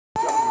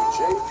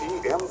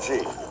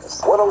WJPMG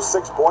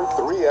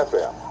 106.3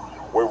 FM,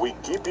 where we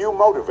keep you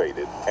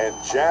motivated and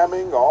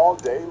jamming all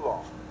day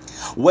long.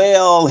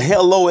 Well,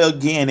 hello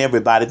again,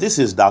 everybody. This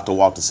is Dr.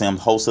 Walter Sims,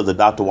 host of the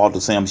Dr. Walter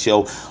Sims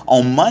Show.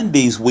 On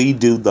Mondays, we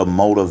do the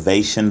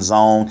Motivation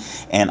Zone,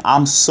 and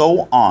I'm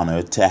so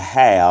honored to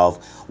have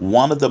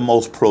one of the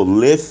most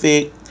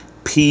prolific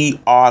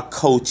PR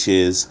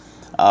coaches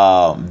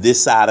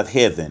this side of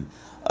heaven.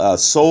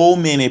 So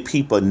many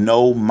people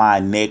know my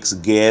next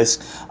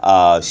guest.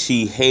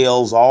 She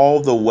hails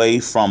all the way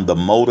from the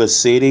Motor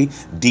City,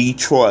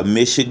 Detroit,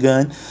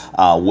 Michigan,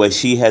 where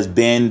she has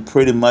been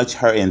pretty much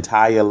her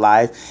entire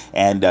life.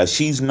 And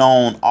she's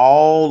known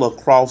all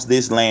across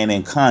this land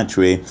and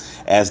country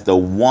as the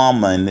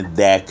woman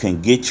that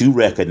can get you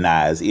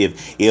recognized,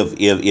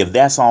 if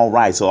that's all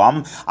right. So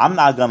I'm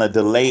not gonna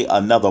delay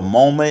another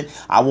moment.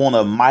 I want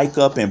to mic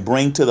up and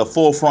bring to the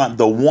forefront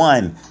the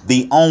one,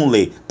 the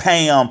only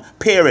Pam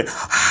Perry.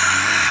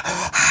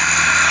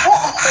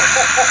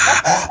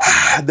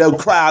 The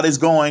crowd is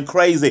going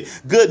crazy.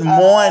 Good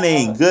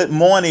morning. Good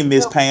morning,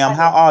 Miss Pam.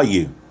 How are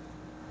you?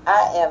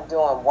 I am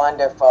doing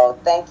wonderful.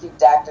 Thank you,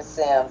 Dr.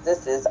 Sims.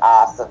 This is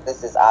awesome.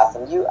 This is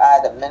awesome. You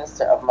are the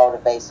minister of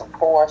motivation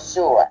for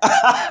sure.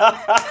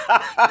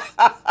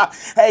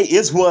 Hey,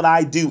 it's what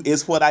I do.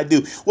 It's what I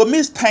do. Well,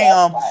 Miss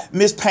Pam,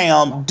 Miss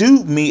Pam,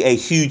 do me a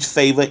huge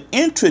favor.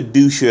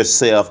 Introduce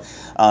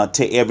yourself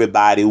to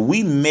everybody.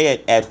 We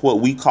met at what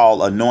we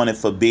call Anointed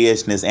for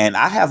Business, and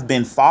I have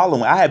been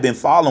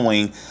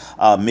following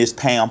Miss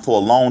Pam for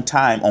a long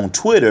time on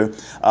Twitter,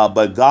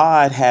 but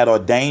God had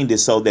ordained it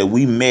so that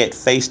we met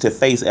face to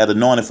face at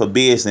Anointed for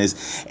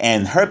Business,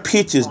 and her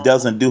pictures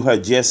doesn't do her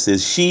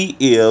justice. She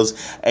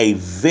is a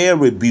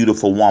very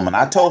beautiful woman.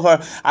 I told her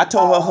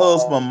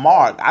husband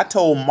Mark, I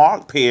told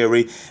Mark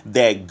Perry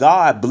that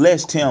God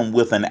blessed him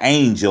with an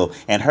angel,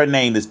 and her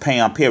name is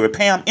Pam Perry.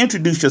 Pam,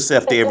 introduce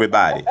yourself to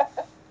everybody.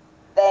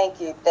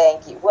 Thank you.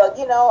 Well,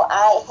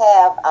 I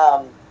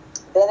have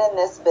been in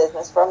this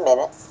business for a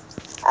minute,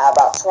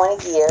 about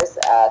 20 years,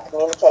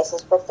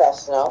 communications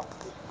professional.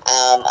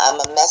 I'm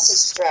a message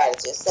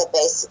strategist that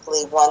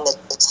basically won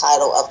the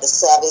title of the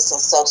Savviest in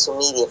Social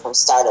Media from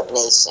Startup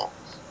Nation,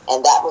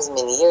 and that was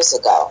many years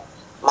ago.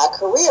 My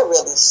career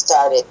really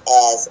started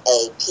as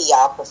a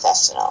PR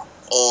professional,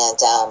 and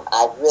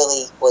I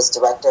really was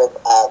director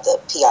of the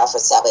PR for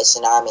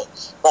Salvation Army,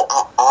 but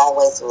I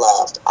always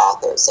loved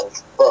authors and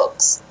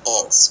books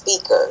and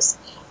speakers,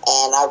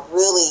 and I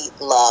really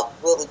love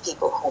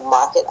people who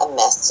market a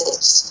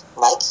message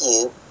like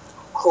you,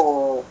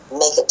 who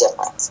make a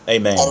difference.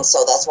 Amen. And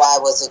so that's why I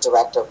was the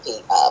director of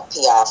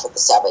PR for the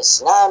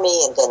Salvation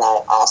Army, and then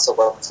I also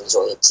worked for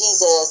Joy of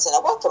Jesus, and I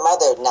worked for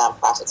other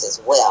nonprofits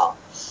as well.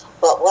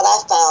 But what I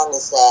found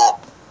is that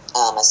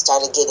I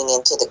started getting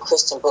into the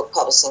Christian book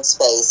publishing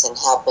space and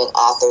helping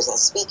authors and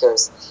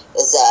speakers,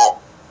 is that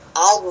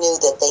I knew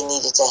that they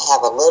needed to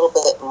have a little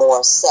bit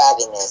more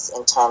savviness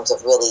in terms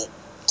of really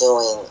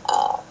doing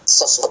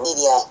social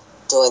media,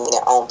 doing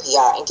their own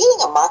PR, and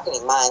getting a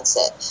marketing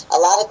mindset. A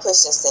lot of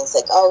Christians think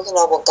like,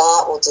 well,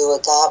 God will do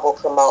it, God will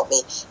promote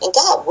me, and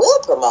God will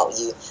promote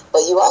you,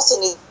 but you also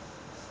need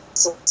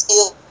some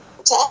skill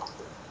tech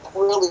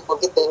really will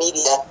get the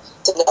media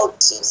to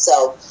notice you.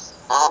 So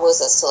I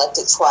was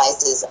selected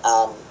twice as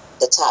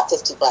the top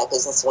 50 Black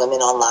business women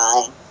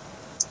online,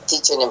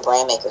 featured in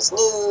Brand Makers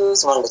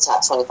News, one of the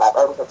top 25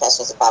 urban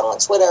professionals to follow on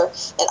Twitter,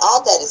 and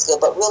all that is good,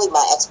 but really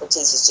my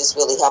expertise is just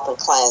really helping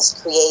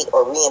clients create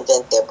or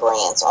reinvent their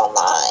brands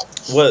online.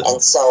 Well,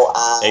 and so,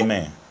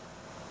 amen.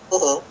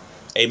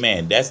 Mm-hmm.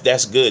 Amen.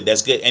 That's good.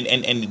 That's good.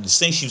 And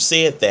since you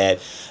said that,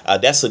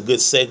 that's a good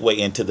segue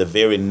into the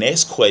very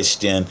next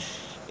question.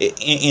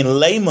 In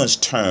layman's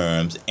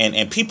terms,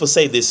 and people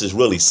say this is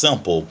really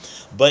simple,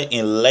 but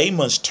in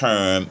layman's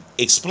term,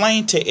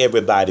 explain to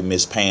everybody,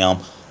 Miss Pam,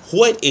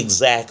 what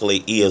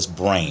exactly is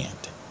brand?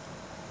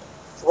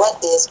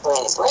 What is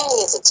branding?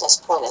 Branding is a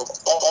touch point of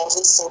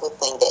every single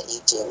thing that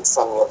you do,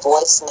 from your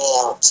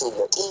voicemail to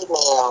your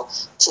email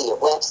to your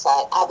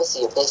website,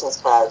 obviously your business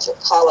cards, your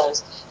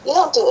colors. You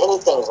don't do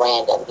anything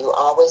random. You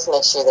always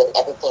make sure that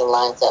everything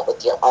lines up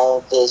with your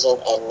own vision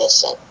and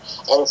mission.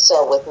 And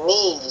so with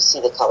me, you see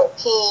the color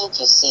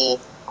pink, you see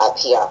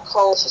PR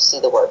codes, you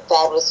see the word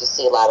fabulous, you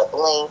see a lot of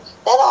bling.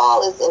 That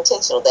all is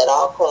intentional. That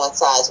all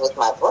coincides with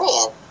my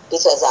brand,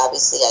 because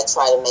obviously I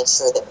try to make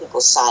sure that people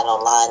shine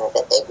online and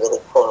that they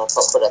really, quote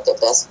unquote, put up their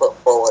best foot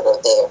forward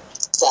or they're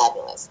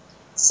fabulous.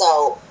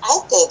 So I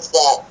think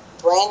that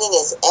branding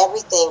is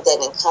everything that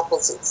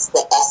encompasses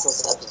the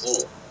essence of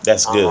you.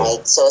 That's good. All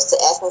right. So it's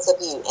the essence of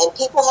you, and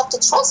people have to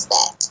trust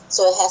that.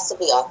 So it has to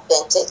be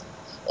authentic.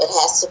 It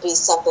has to be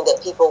something that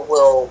people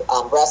will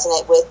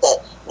resonate with, that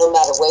no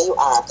matter where you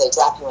are, if they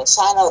drop you in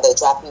China or they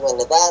drop you in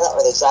Nevada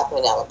or they drop you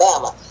in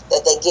Alabama,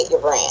 that they get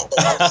your brand,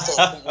 they understand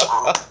who you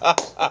are.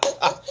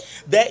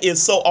 That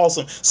is so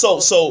awesome. So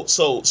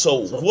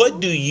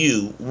what do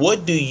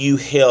you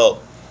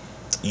help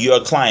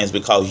your clients,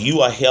 because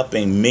you are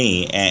helping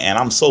me, and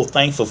I'm so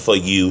thankful for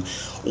you.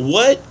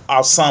 What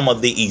are some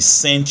of the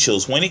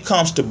essentials when it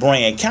comes to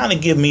brand? Kind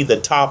of give me the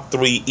top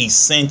 3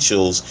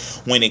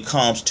 essentials when it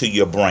comes to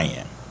your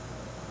brand.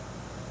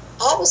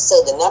 I would say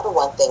the number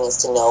one thing is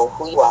to know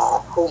who you are,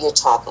 who you're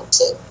talking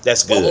to,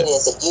 That's what it good.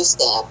 is that you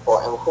stand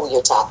for, and who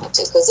you're talking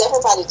to. Because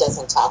everybody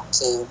doesn't talk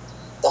to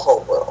the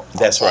whole world.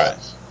 That's Okay? right.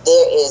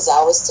 I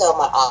always tell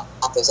my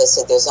authors, I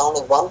said, there's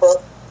only one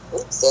book.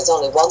 There's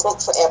only one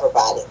book for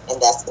everybody, and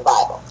that's the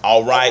Bible.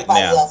 All right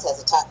Everybody now. else has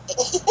a target.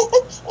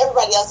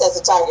 Everybody else has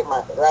a target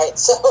market, right?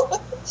 So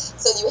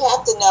you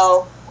have to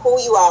know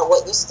who you are,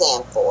 what you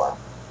stand for,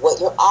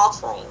 what you're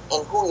offering,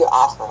 and who you're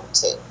offering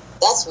to.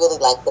 That's really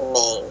like the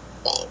main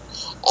thing.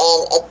 And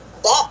at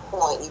that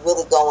point, you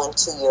really go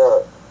into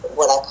your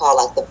what I call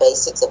like the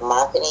basics of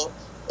marketing.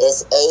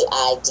 Is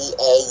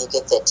AIDA. You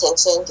get the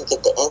attention, you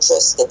get the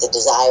interest, get the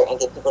desire, and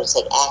get people to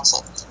take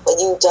action. But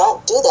you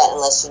don't do that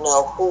unless you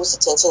know whose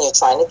attention you're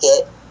trying to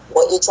get,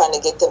 what you're trying to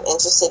get them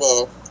interested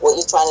in, what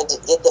you're trying to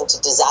get them to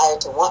desire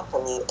to want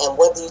from you, and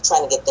what are you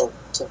trying to get them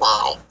to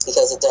buy,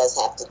 because it does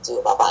have to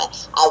do about buying.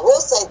 I will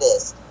say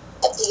this,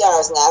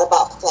 PR is not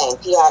about fame.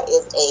 PR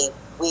is a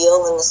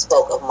wheel in the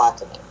spoke of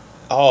marketing.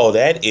 Oh,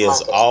 that is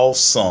Marketing.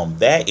 awesome.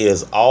 That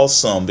is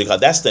awesome, because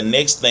that's the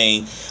next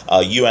thing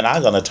you and I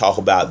are going to talk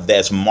about.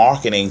 That's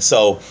marketing.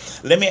 So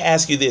let me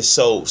ask you this.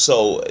 So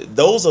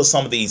those are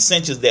some of the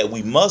essentials that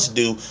we must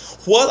do.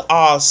 What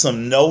are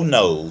some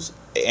no-nos?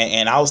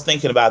 And I was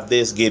thinking about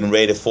this getting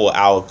ready for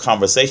our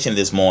conversation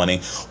this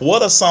morning.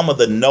 What are some of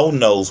the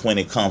no-nos when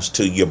it comes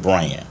to your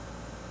brand?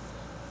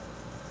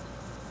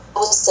 I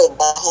would say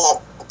not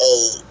have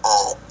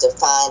a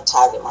defined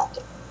target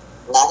market.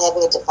 Not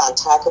having a defined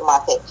target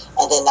market,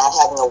 and then not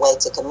having a way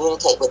to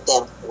communicate with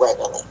them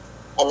regularly,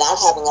 and not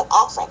having an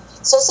offering.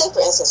 So say, for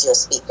instance, you're a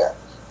speaker,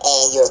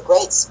 and you're a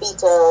great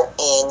speaker,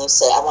 and you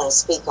say, I want to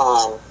speak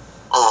on,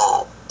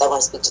 I want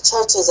to speak to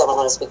churches, I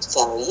want to speak to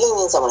family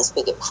reunions, I want to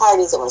speak at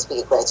parties, I want to speak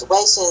at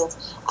graduations,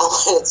 I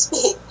want to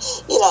speak,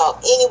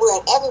 anywhere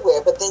and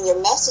everywhere, but then your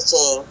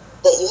messaging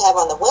that you have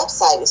on the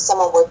website, if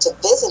someone were to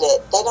visit it,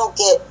 they don't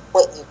get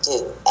what you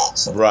do,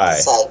 actually. Right.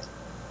 It's like,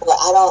 well,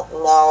 I don't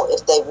know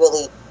if they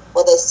really,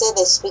 well, they say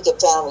they speak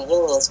at family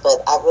reunions, but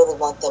I really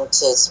want them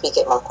to speak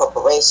at my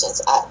corporations.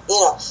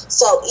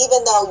 So even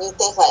though you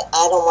think like,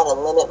 I don't want to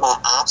limit my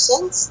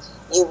options,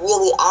 you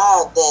really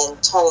are then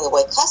turning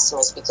away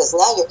customers, because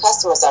now your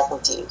customers are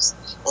confused.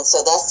 And so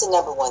that's the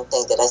number one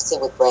thing that I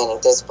see with branding.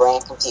 There's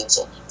brand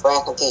confusion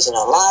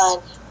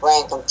online,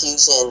 brand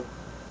confusion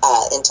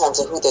in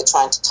terms of who they're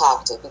trying to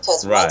talk to.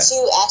 Because Right. once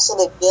you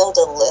actually build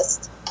a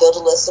list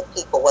of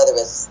people, whether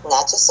it's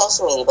not just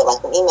social media, but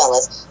like an email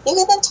list, you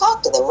can then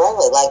talk to them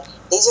regularly. Like,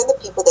 these are the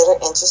people that are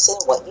interested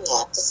in what you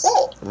have to say.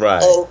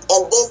 Right.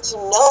 And then you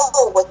know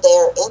what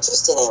they're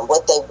interested in,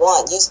 what they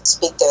want. You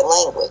speak their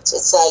language.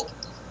 It's like,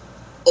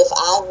 if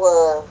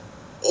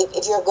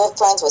you're good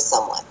friends with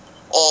someone,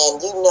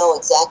 and you know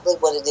exactly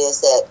what it is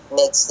that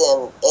makes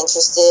them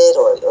interested,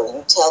 or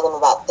you tell them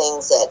about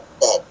things that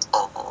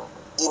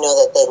you know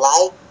that they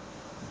like,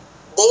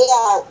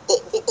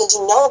 because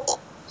you know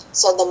them.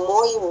 So the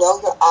more you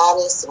know your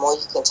audience, the more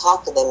you can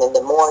talk to them, and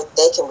the more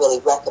they can really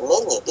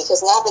recommend you,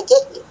 because now they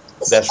get you.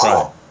 It's That's like,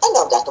 right. oh, I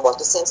know Dr.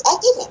 Walter Sims. I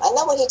get him. I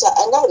know what he does.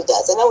 I know what he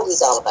does. I know what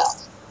he's all about.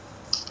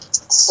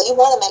 So you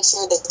want to make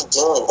sure that you're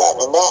doing that,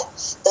 and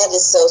that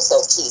is so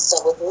key.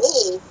 So with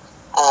me,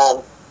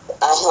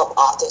 I help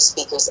authors,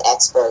 speakers,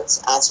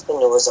 experts,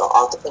 entrepreneurs, or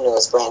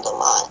entrepreneurs brand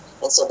online,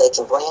 and so they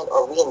can brand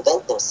or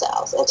reinvent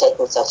themselves and take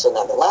themselves to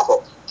another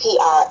level.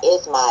 PR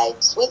is my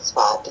sweet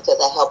spot, because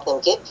I help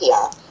them get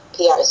PR.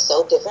 PR is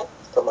so different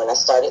from when I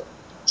started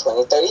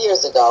 20, 30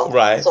 years ago.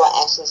 Right. So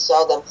I actually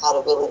show them how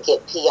to really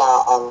get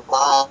PR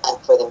online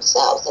for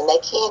themselves. And they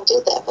can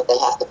do that, but they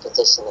have to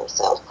position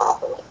themselves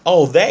properly.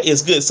 Oh, that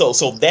is good. So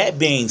that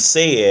being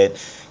said,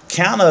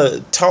 kind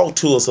of talk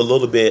to us a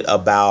little bit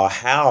about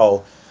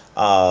how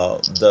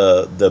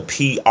the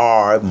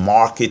PR,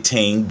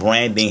 marketing,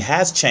 branding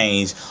has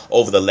changed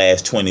over the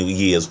last 20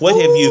 years. What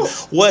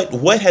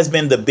has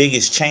been the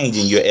biggest change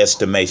in your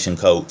estimation,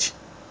 Coach?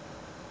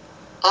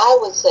 I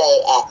would say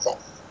access.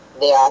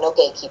 There are no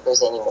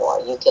gatekeepers anymore.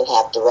 You can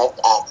have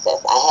direct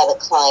access. I had a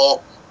client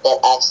that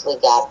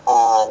actually got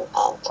on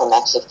from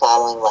actually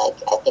following, like,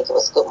 I think it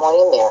was Good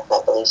Morning America,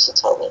 I believe she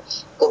told me.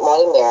 Good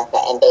Morning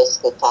America, and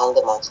basically following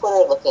them on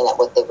Twitter, looking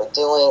at what they were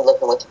doing,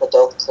 looking what the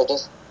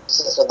producers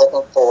were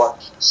looking for,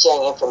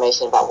 sharing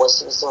information about what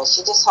she was doing.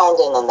 She just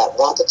honed in on that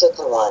one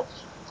particular one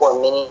for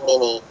many,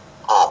 many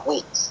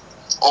weeks.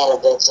 And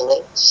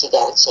eventually, she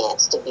got a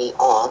chance to be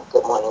on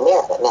Good Morning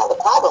America. Now, the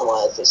problem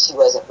was that she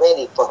wasn't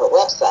ready for her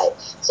website.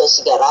 So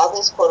she got all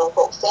this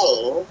quote-unquote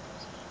fame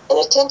and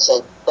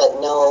attention, but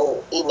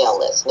no email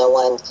list. No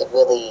one could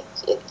really,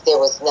 there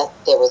was not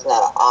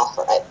an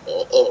offer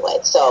anyway.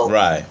 So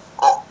Right.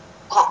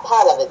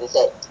 Part of it is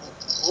that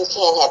you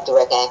can't have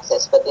direct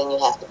access, but then you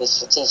have to be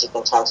strategic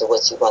in terms of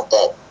what you want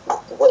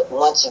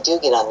once you do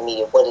get on the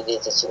media, what it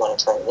is that you want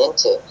to turn it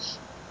into.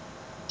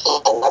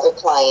 And another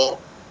client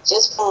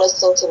just from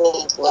listening to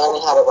me,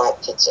 learning how to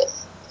write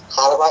pitches.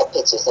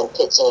 And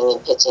pitching,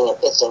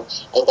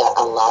 and got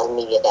a lot of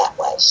media that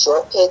way.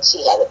 Short pitch,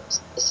 he had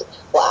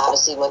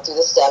obviously went through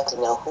the steps to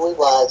know who he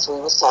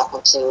was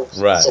talking to,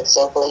 Right.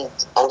 succinctly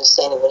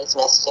understanding what his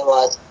messaging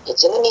was,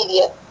 pitching the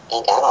media,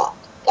 and got on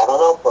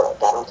Oprah,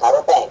 got on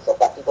Tyra Banks. I've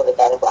got people that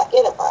got in Black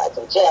Enterprise,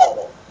 and Jed,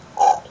 and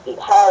Steve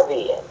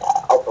Harvey, and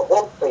Oprah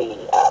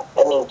Winfrey.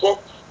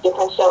 Just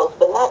different shows,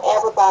 but not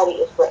everybody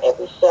is for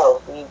every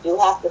show. So you do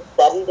have to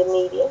study the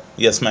media.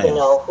 Yes, ma'am. To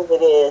know who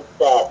it is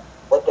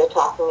what they're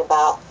talking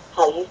about,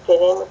 how you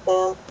fit in with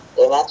them.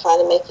 They're not trying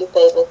to make you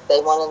famous.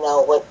 They want to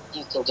know what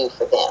you can do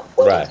for them,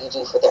 what right. you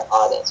do for their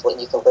audience, what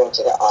you can bring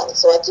to their audience.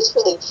 So I just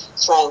really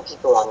train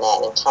people on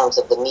that in terms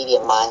of the media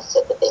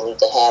mindset that they need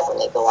to have when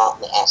they go out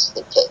and they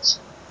actually pitch.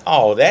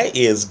 Oh, that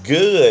is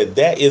good.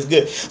 That is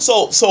good.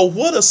 So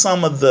what are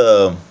some of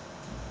the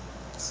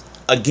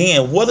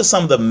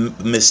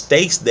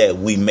mistakes that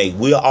we make?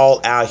 We're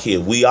all out here.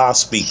 We are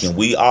speaking.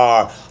 We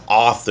are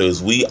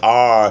authors. We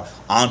are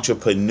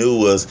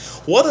entrepreneurs.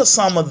 What are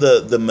some of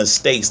the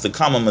mistakes, the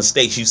common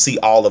mistakes you see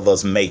all of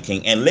us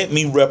making? And let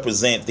me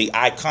represent the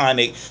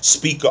iconic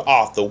speaker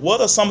author. What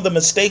are some of the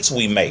mistakes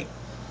we make?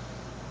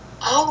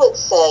 I would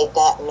say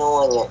that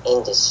knowing your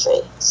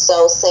industry.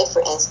 So say,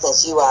 for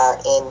instance, you are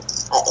in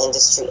an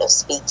industry of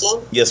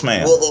speaking. Yes,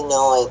 ma'am. Really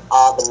knowing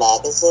all the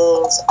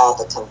magazines, all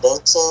the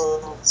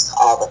conventions,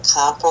 all the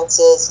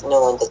conferences,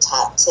 knowing the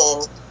top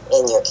 10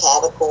 in your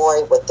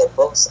category, what their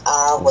books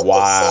are, what they sell,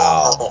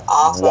 how they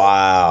offer.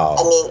 Wow.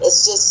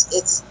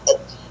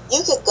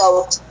 You could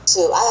go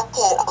to,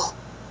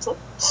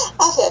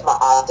 I've had my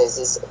authors,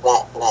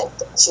 and I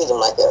treat them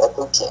like they're a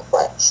boot camp,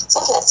 right?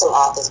 So I've had some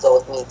authors go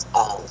with me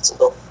to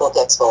Book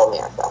Expo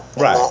America.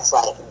 And right. That's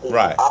like the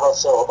auto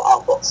show of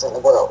all books in the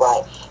world,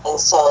 right? And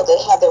so they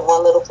have their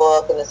one little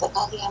book, and it's like,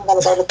 oh yeah, I'm going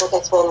to go to Book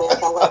Expo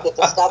America, I'm going to get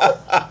discovered.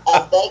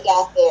 And they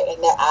got there, and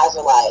their eyes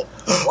are like,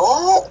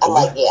 what? I'm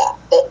like, yeah.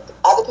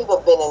 Other people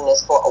have been in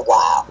this for a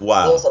while.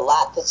 Wow. There's a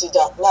lot that you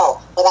don't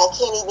know, but I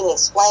can't even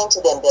explain to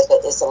them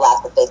that it's a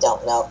lot that they don't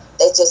know.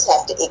 They just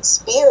have to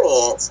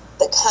experience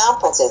the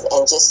conferences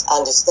and just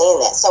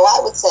understand that. So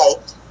I would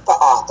say for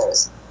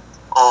authors,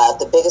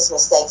 the biggest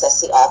mistakes I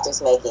see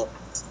authors making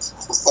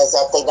is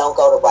that they don't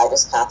go to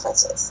writers'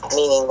 conferences.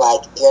 Meaning,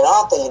 like, if you're an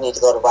author, you need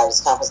to go to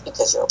writers' conference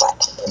because you're a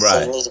writer. Right. So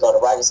you need to go to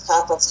writers'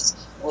 conferences.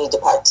 You need to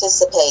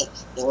participate.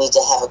 You need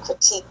to have a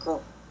critique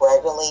group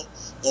regularly.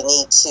 You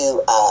need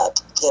to,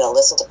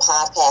 listen to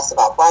podcasts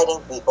about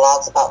writing, read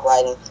blogs about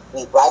writing,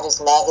 read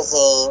Writers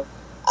Magazine.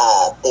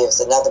 There's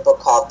another book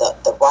called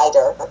The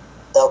Writer.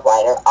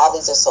 All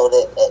these are sold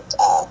at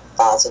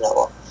Barnes &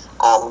 Noble.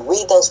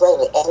 Read those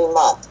regularly every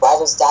month.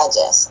 Writer's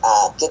Digest.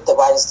 Get the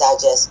Writer's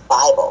Digest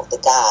Bible, the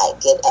guide.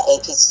 Get an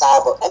AP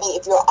style book. I mean,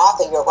 if you're an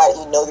author, you're a writer,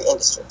 you know your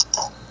industry.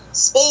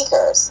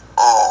 Speakers,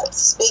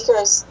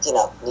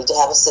 need to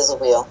have a sizzle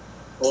reel.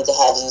 Need to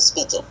have you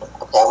speaking.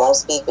 Okay, I want to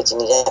speak, but you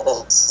need to have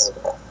a sizzle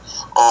reel.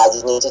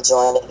 You need to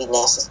join maybe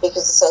National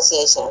Speakers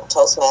Association or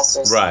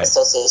Toastmasters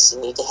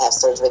Association. You need to have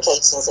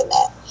certifications in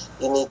that.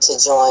 You need to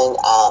join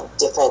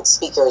different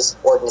speakers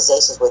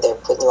organizations where they're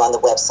putting you on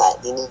the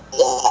website. You need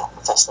to have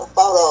professional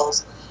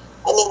photos.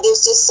 I mean,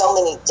 there's just so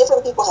many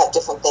different people have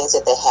different things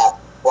that they have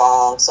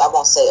wrong. So I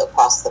won't say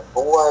across the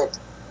board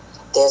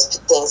there's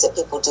things that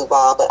people do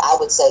wrong, but I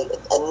would say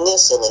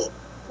initially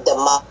the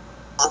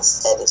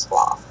mindset is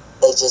wrong.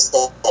 They just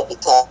think that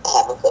because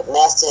I have a good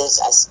message,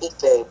 I speak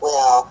very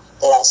well,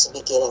 that I should be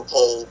getting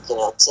paid, $10,000,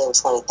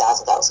 $20,000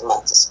 a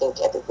month to speak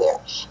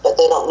everywhere. But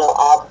they don't know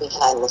all the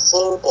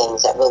behind-the-scene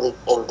things that really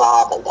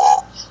involve in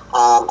that.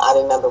 I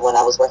remember when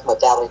I was working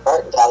with Valerie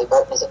Burton. Valerie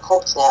Burton is a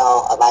coach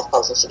now, a life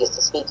coach, and she gets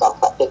to speak on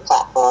big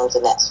platforms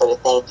and that sort of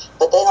thing.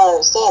 But they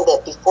don't understand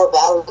that before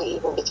Valerie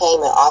even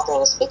became an author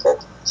and a speaker,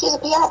 she's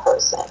a PR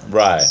person.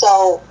 Right.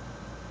 So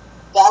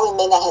Valerie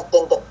may not have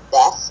been the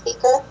best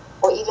speaker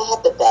or even had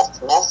the best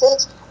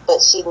message,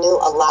 but she knew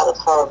a lot of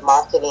her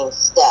marketing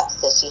steps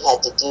that she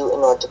had to do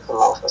in order to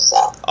promote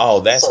herself.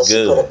 Oh, that's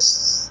good.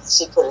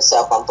 She put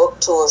herself on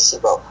book tours. She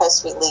wrote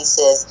press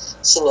releases.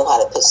 She knew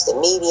how to pitch the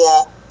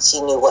media.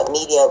 She knew what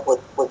media would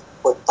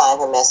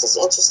find her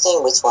message interesting,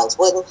 which ones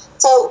wouldn't.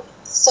 So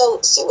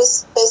she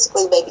was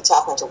basically maybe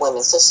talking to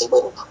women, so she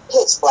wouldn't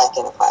pitch Black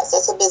Enterprise.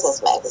 That's a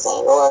business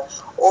magazine.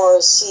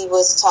 Or she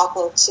was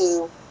talking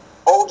to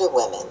older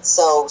women,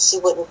 so she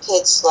wouldn't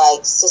pitch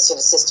like Sister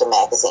to Sister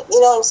magazine.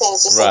 You know what I'm saying?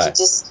 It's just right. Like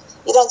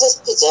you don't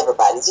just pitch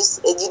everybody.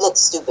 You look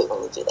stupid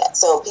when you do that.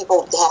 So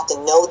people have to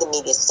know the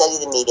media, study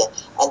the media,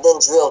 and then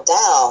drill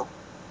down.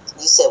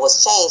 You said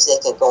what's changed.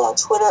 They can go on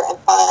Twitter and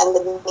find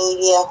the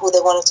media who they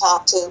want to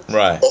talk to.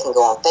 Right. They can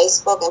go on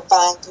Facebook and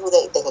find who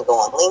they can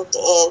go on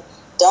LinkedIn.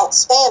 Don't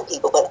spam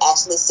people, but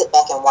actually sit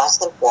back and watch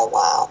them for a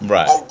while,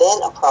 right. And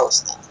then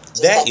approach them.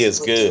 That is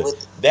good.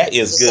 That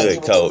is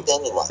good, Coach.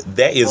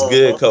 That is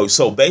good, Coach.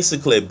 So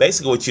basically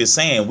what you're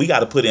saying, we got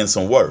to put in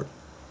some work.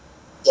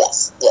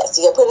 Yes. You got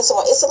to put in some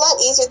work. It's a lot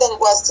easier than it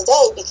was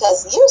today,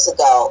 because years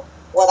ago,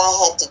 what I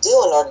had to do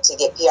in order to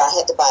get PR, I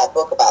had to buy a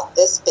book about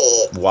this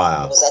big.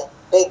 Wow. It was that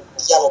big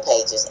yellow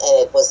pages,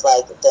 and it was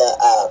like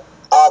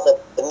all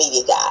the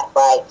media guide,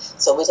 right?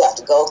 So we'd have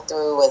to go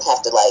through and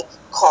have to like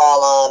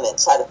call them and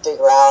try to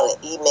figure out and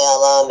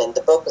email them, and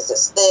the book was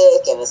this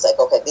thick, and it's like,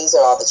 okay, these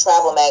are all the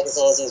travel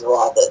magazines, these were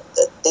all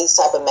these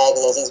type of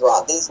magazines, these were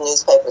all these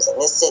newspapers in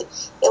this city.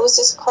 It was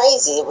just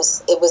crazy. It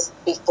was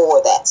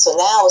before that. So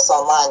now it's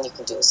online. You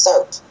can do a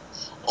search,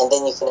 and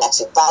then you can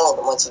actually follow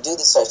them. Once you do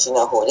the search, you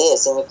know who it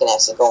is, and you can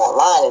actually go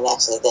online and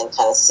actually then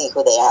kind of see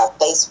who they are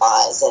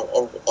face-wise,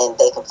 and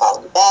they can follow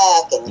you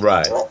back, and you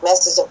Right. can direct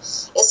message them.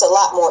 It's a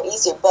lot more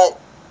easier,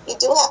 but you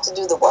do have to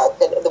do the work.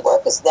 The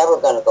work is never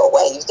going to go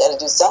away. You've got to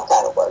do some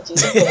kind of work. You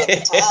got to put in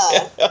the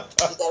time.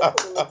 You got to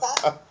put in the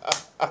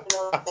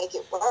time, make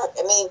it work.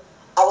 I mean,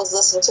 I was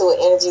listening to an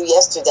interview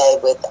yesterday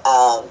with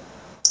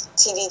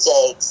T.D.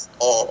 Jakes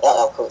and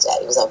LL Cool J.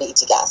 It was on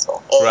BET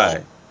Gospel. And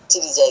Right.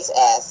 T.D. Jakes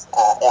asked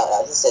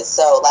LL, he says,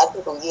 so a lot of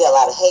people, you got a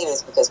lot of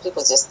haters because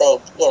people just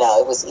think,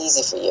 it was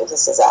easy for you. He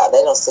says,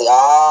 they don't see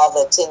all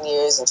the 10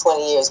 years and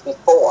 20 years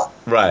before.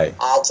 Right.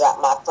 I dropped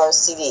my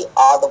first CD,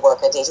 all the work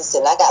I did. He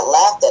said, and I got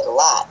laughed at a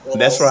lot.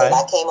 That's he right. said,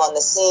 I came on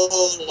the scene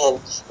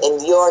in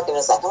New York, and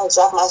it's like, I'm going to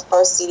drop my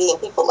first CD, and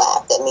people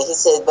laughed at me. He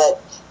said,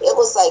 but it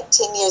was like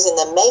 10 years in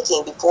the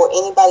making before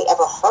anybody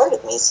ever heard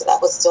of me. He said, I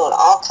was doing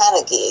all kind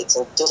of gigs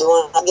and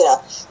doing,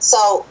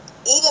 So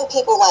even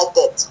people like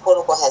that,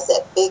 quote unquote, has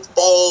that big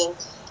fame,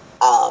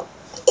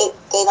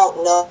 they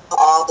don't know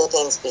all the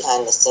things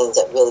behind the scenes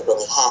that really,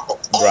 really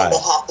happened. And Right. they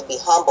have to be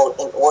humbled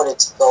in order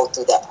to go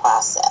through that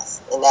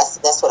process. And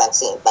that's what I'm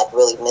seeing, like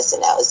really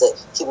missing out, is the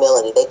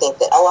humility. They think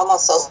that, I'm on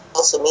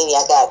social media,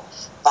 I got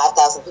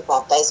 5,000 people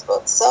on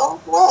Facebook.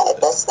 So what?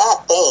 That's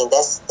not fame.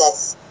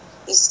 That's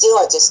you still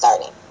are just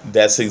starting.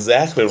 That's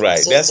exactly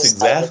right. That's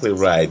exactly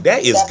right.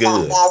 That is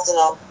good. 5,000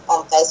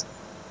 on Facebook.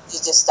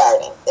 You're just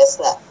starting. That's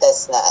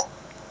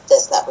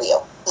not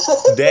real.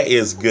 That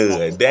is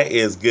good. That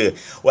is good.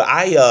 Well,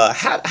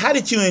 how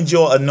did you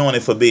enjoy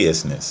Anointed for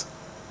Business?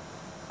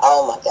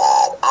 Oh my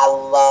God, I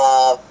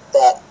love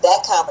that.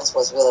 That conference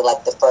was really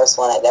like the first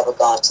one I'd ever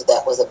gone to.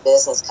 That was a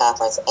business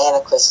conference and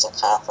a Christian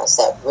conference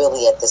that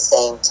really at the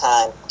same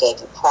time gave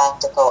you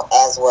practical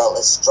as well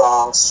as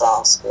strong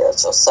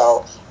spiritual.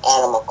 So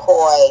Anna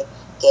McCoy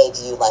gave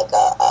you like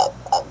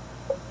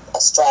a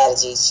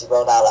strategy. She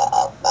wrote out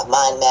a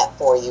mind map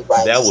for you,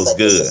 right? That was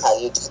good. This is how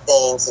you do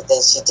things. And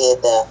then she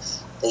did the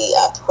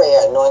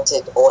prayer,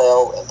 anointed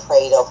oil, and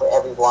prayed over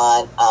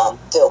everyone.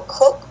 Phil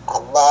Cook,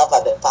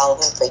 I've been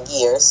following him for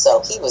years,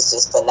 so he was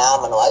just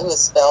phenomenal. I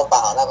was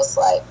spellbound. I was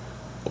like,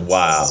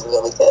 wow, this is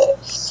really good.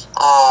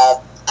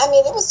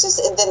 It was just,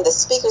 and then the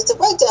speakers, the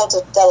way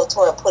Della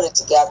Torre put it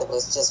together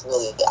was just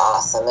really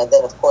awesome. And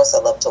then, of course, I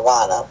love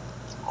Tawana,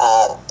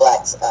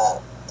 Black's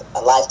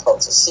a life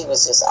coach. She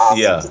was just awesome.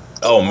 Yeah.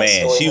 Oh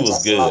man, she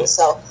was good.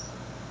 So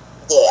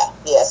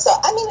yeah. So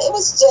it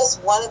was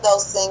just one of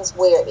those things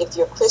where if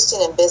you're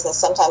Christian in business,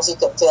 sometimes you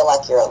can feel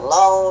like you're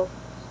alone.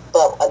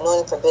 But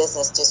Anointing for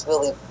Business just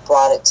really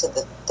brought it to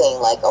the thing,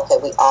 like,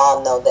 okay, we all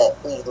know that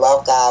we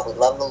love God, we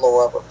love the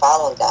Lord, we're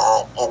following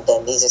God, and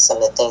then these are some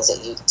of the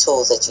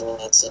tools that you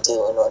need to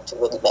do in order to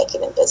really make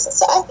it in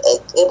business. So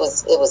it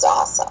was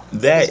awesome.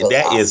 That really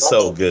that awesome. is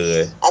so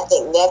good. I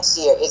think next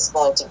year it's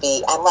going to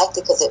be, I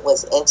liked it because it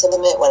was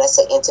intimate. When I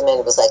say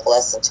intimate, it was like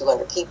less than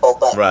 200 people,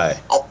 but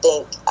right. I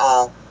think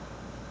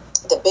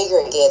the bigger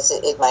it gets,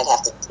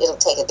 it'll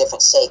take a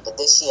different shape. But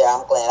this year,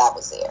 I'm glad I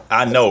was there.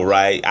 I know,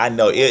 right? I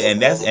know it,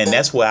 and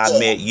that's where I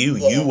met you.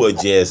 Yeah. You were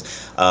just,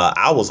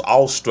 I was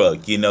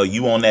awestruck. You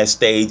on that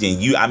stage,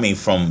 and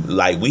from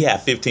like we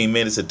have 15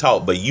 minutes to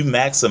talk, but you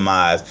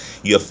maximize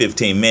your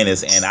 15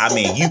 minutes, and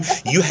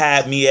you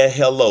had me at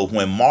hello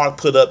when Mark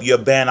put up your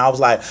banner. I was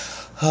like,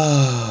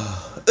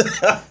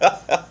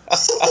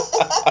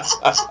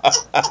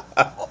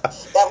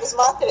 That was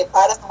marketing.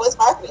 Part of it was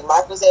marketing.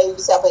 Mark was there. He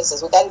was helping. He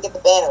says, "We got to get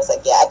the banner." I was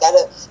like, "Yeah, I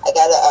gotta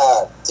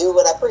do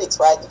what I preach,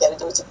 right? You got to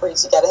do what you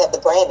preach. You got to have the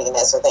branding and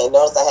that sort of thing."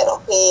 Notice I had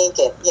on pink,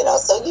 and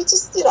so you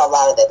just a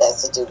lot of that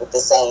has to do with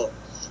the same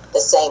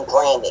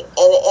branding,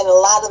 and a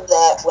lot of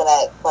that when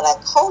I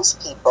coach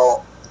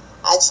people,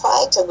 I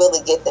try to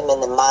really get them in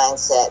the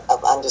mindset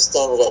of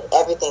understanding that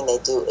everything they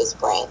do is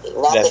branding.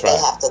 Not That's that they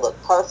right. have to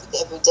look perfect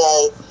every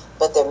day,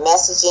 but their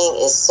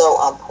messaging is so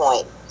on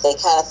point. They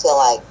kind of feel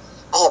like,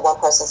 I had one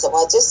person say,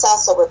 "Well, it just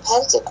sounds so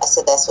repetitive." I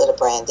said, "That's what a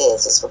brand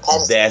is. It's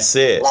repetitive." That's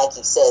it.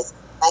 Nike says,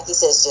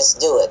 "Just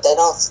do it." They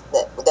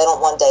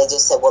don't one day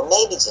just say, "Well,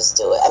 maybe just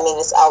do it."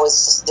 It's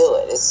always just do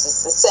it. It's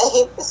just the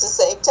same. It's the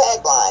same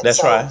tagline.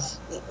 That's right.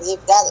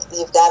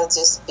 You've got to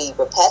just be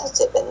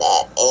repetitive in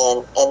that,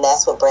 and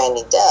that's what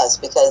branding does,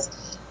 because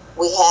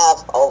we have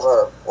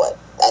over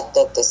I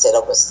think they said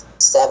over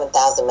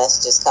 7,000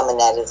 messages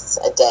coming at us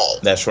a day.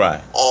 That's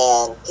right.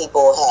 And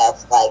people have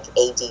like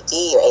ADD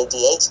or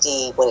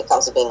ADHD when it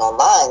comes to being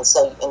online.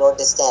 So in order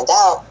to stand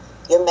out,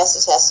 your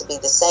message has to be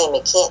the same.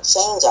 It can't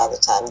change all the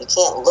time. You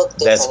can't look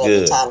different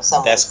every time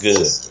someone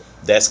sees you.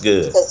 That's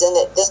good. Because then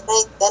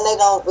they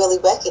don't really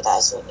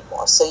recognize you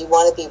anymore. So you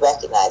want to be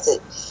recognized.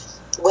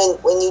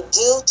 When you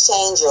do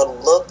change your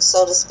look,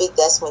 so to speak,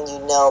 that's when you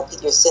know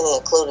you're sending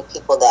a clue to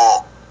people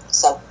that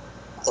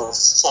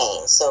things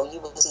change. So you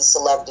would see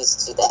celebrities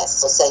do that.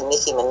 So say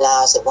Nicki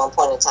Minaj, at one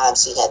point in time,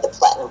 she had the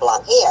platinum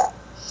blonde hair,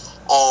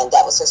 and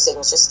that was her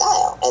signature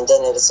style. And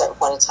then at a certain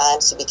point in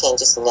time, she became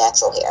just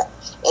natural hair.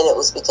 And it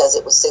was because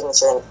it was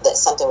signature and that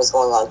something was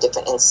going on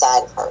different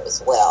inside of her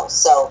as well.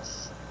 So,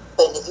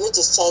 but if you're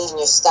just changing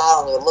your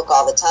style and your look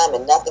all the time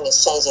and nothing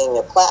is changing in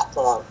your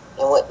platform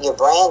and what your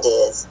brand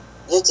is,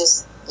 you're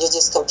just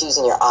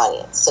confusing your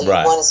audience. So you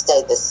want to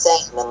stay the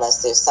same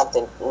unless there's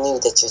something new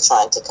that you're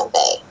trying to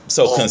convey.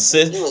 So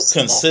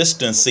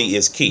consistency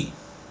is key.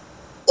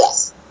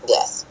 Yes,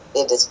 yes.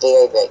 It is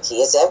very, very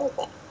key. It's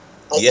everything.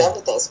 It's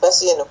everything,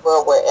 especially in a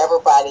world where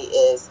everybody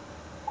is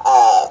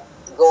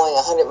going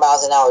 100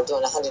 miles an hour,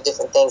 doing 100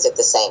 different things at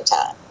the same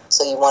time.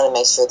 So you want to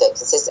make sure that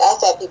consistent.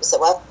 I've had people say,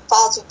 well, I've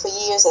followed you for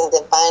years, and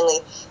then finally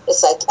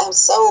it's like, it's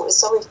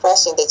so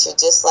refreshing that you're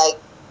just like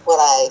what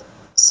I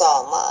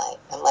saw online.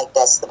 I'm like,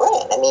 that's the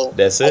brand. I mean,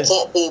 that's it. I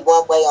can't be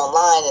one way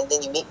online and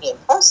then you meet me in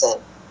person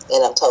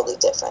and I'm totally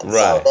different.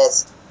 Right.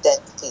 So that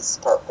defeats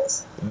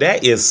purpose.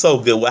 That is so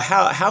good. Well,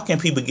 how can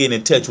people get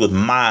in touch with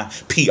my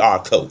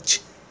PR coach?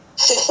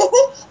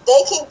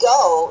 They can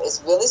go.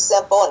 It's really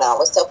simple, and I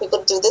always tell people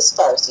to do this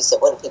first. You said,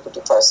 what do people do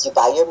first? You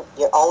buy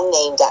your own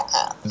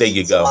name.com. There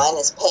you so go. Mine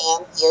is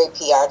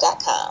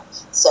PamPerryPR.com.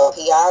 So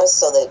PR is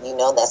so that you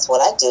know that's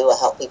what I do. I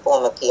help people.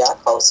 I'm a PR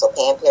coach. So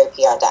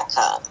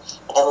PamPerryPR.com.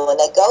 And when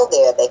they go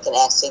there, they can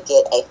actually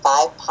get a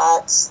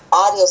 5-part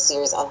audio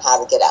series on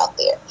how to get out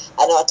there.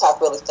 I know I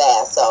talk really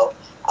fast, so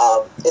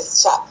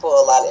it's chock full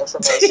of a lot of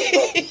information,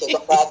 but you can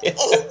go back and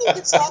you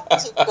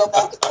can go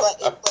back and play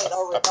it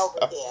over and over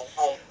again,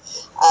 right?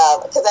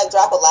 Because I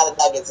drop a lot of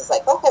nuggets. It's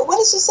like, okay, what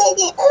did she say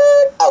again?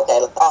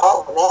 Okay,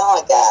 oh, now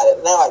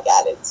I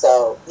got it.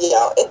 So,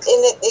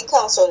 it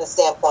comes from the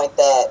standpoint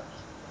that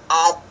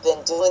I've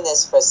been doing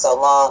this for so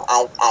long.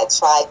 I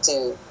try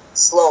to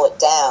slow it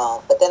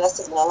down, but then I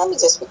said, let me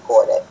just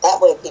record it. That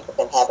way people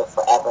can have it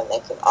forever and they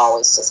can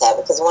always just have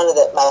it. Because one of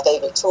my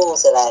favorite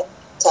tools that I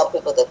tell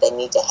people that they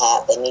need to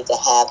have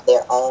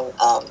their own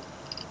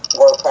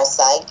WordPress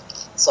site.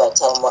 So I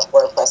tell them what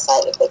WordPress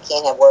site. If they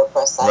can't have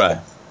WordPress site, right,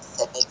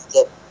 that they can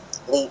get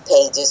lead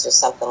pages or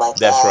something like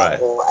That's that.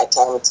 right. Or I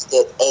tell them to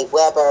get a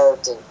Weber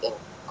to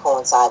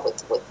coincide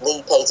with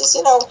lead pages.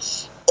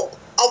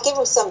 I give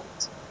them some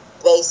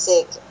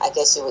basic, I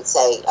guess you would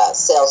say,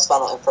 sales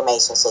funnel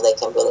information so they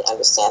can really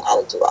understand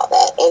how to do all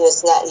that. And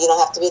it's not, you don't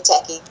have to be a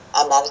techie.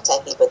 I'm not a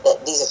techie, but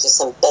these are just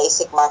some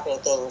basic marketing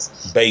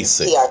things.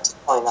 Basic. PR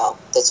 2.0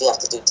 that you have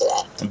to do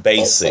today.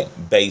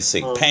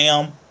 Basic.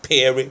 Pam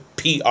Perry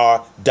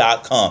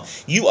PR.com.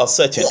 You are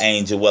such an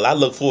angel. Well, I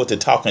look forward to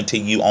talking to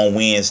you on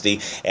Wednesday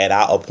at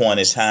our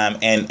appointed time.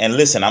 And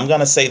listen, I'm going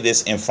to say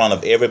this in front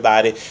of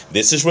everybody.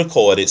 This is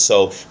recorded,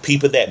 so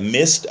people that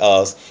missed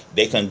us,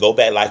 they can go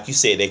back, like you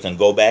said, they can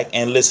go back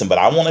and listen. But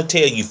I want to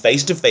tell you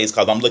face to face,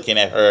 because I'm looking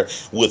at her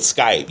with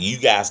Skype. You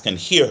guys can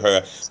hear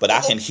her, but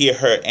I can hear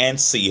her and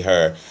see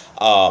her.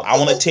 I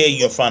want to tell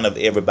you in front of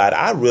everybody,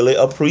 I really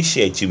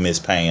appreciate you, Miss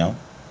Pam.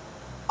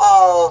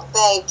 Oh,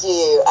 thank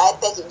you. I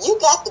thank you. You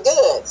got the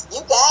goods.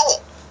 You got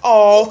it.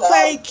 Oh,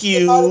 thank you.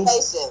 The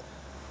motivation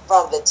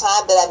from the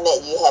time that I met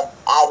you,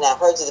 I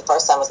heard you the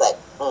first time. I was like,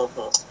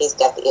 he's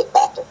got the it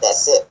factor.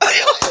 That's it.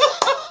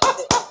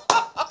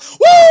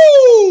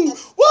 Woo!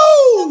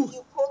 Woo!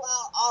 You pull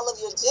out all of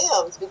your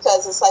gems,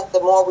 because it's like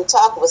the more we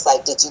talk, it was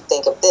like, did you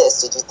think of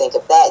this? Did you think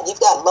of that? You've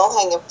got low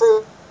hanging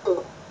fruit.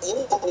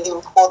 You haven't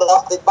even pulled it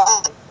off the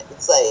vine.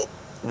 It's like,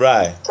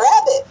 right,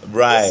 grab it.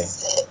 Right.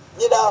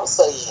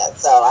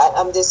 So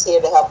I'm just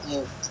here to help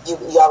you.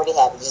 You already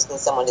have it. You just need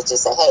someone to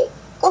just say, hey,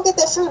 go get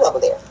that fruit over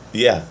there.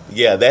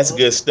 Yeah, that's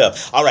good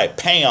stuff. All right,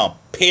 Pam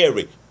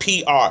Perry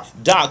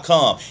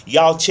PR.com.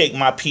 Y'all check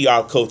my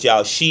PR coach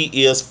out. She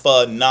is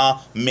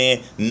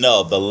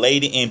phenomenal. The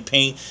lady in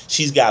pink,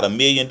 she's got $1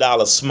 million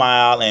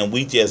smile, and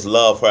we just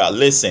love her.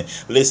 Listen,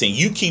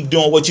 you keep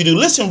doing what you do.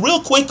 Listen,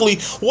 real quickly,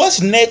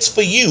 what's next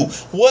for you?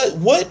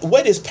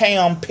 What is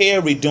Pam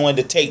Perry doing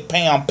to take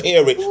Pam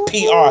Perry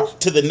PR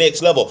to the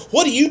next level?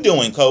 What are you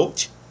doing,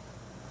 Coach?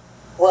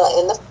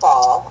 Well, in the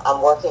fall,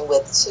 I'm working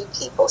with two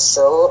people,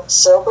 Cheryl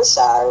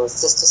Brashard, who's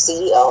Sister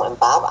CEO, and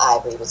Bob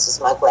Ivory, which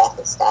is my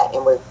graphics guy.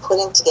 And we're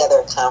putting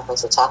together a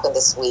conference. We're talking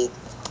this week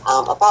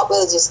about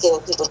really just getting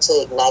people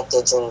to ignite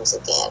their dreams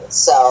again.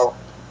 So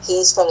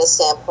he's from the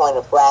standpoint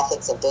of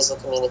graphics and visual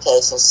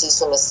communication. She's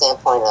from the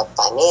standpoint of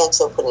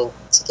financial, putting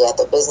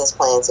together business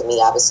plans, and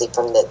me, obviously,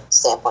 from the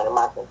standpoint of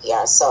marketing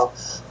PR. So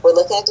we're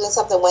looking at doing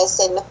something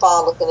Wednesday in the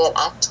fall, looking at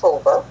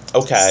October.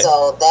 Okay.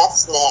 So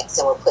that's next,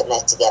 and we're putting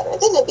that together.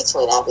 And then in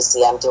between,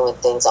 obviously, I'm doing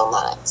things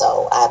online.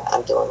 So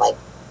I'm doing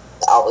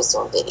always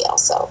doing video.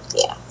 So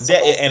yeah.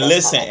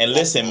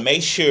 Listen,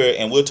 make sure,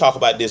 and we'll talk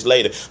about this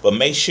later, but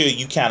make sure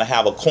you kind of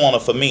have a corner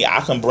for me.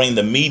 I can bring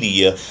the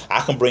media,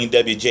 I can bring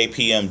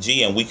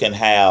WJPMG, and we can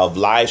have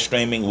live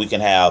streaming, we can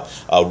have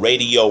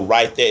radio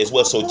right there as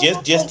well. So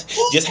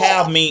just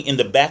have me in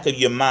the back of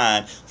your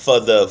mind for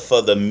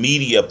the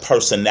media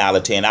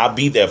personality, and I'll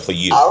be there for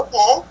you.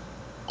 Okay.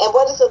 And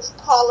what does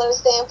the call letter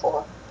stand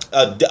for?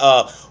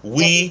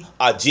 We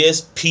are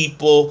just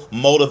people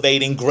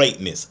motivating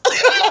greatness.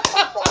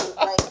 Motivating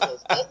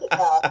greatness. Thank you,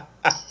 God.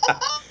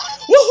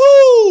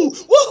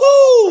 Woohoo!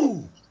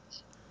 Woohoo!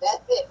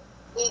 That's it.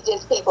 We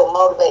just people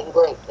motivating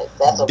greatness.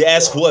 That's what we're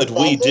That's doing. what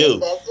we That's it. do.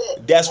 That's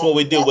it. That's what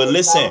we do. That's Well, what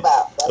it's all listen.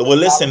 about. That's Well,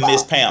 what it's all listen,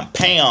 Miss about. Pam.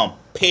 Pam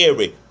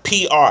Perry,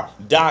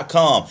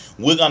 PR.com.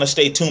 We're going to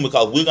stay tuned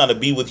because we're going to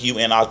be with you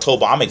in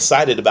October. I'm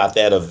excited about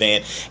that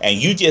event. And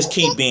you just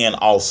keep being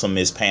awesome,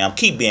 Miss Pam.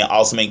 Keep being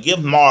awesome. And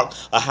give Mark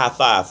a high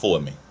five for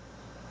me.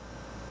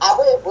 I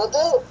will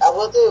do. I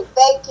will do.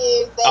 Thank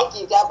you. Thank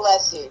you. God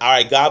bless you. All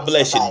right, God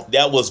bless you. Bye-bye.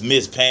 That was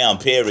Miss Pam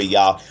Perry,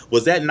 y'all.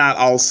 Was that not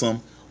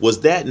awesome?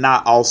 Was that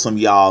not awesome,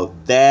 y'all?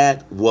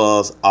 That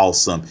was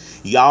awesome.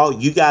 Y'all,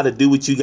 you got to do what you